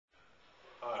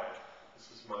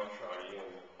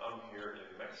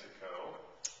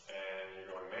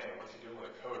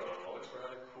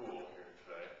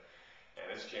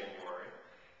it's January,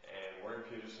 and we're in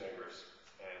Piedras Negras,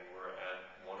 and we're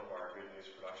at one of our Good News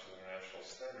Productions International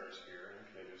Centers here in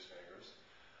Piedras Negras,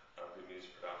 Good News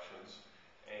Productions,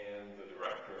 and the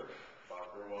director,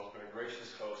 Bob Burwell, has been a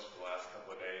gracious host for the last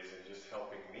couple of days and just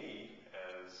helping me,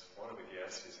 as one of the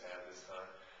guests he's had this time,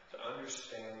 to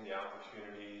understand the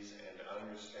opportunities and to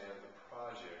understand the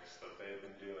projects that they've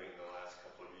been doing the last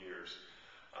couple of years.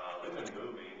 They've been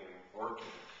moving and working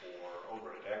for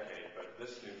over a decade, but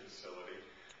this new facility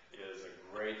is a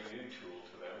great new tool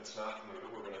to them. It's not new.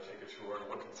 We're going to take a tour and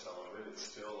look at some of it. It's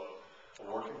still a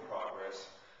work in progress.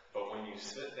 But when you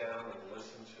sit down and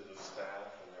listen to the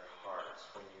staff and their hearts,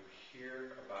 when you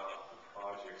hear about the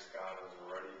projects God has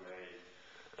already made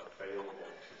available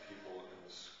to people in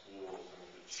the schools and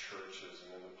in the churches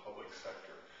and in the public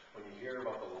sector, when you hear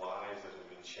about the lives that have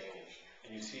been changed,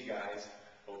 and you see guys,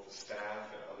 both the staff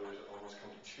and other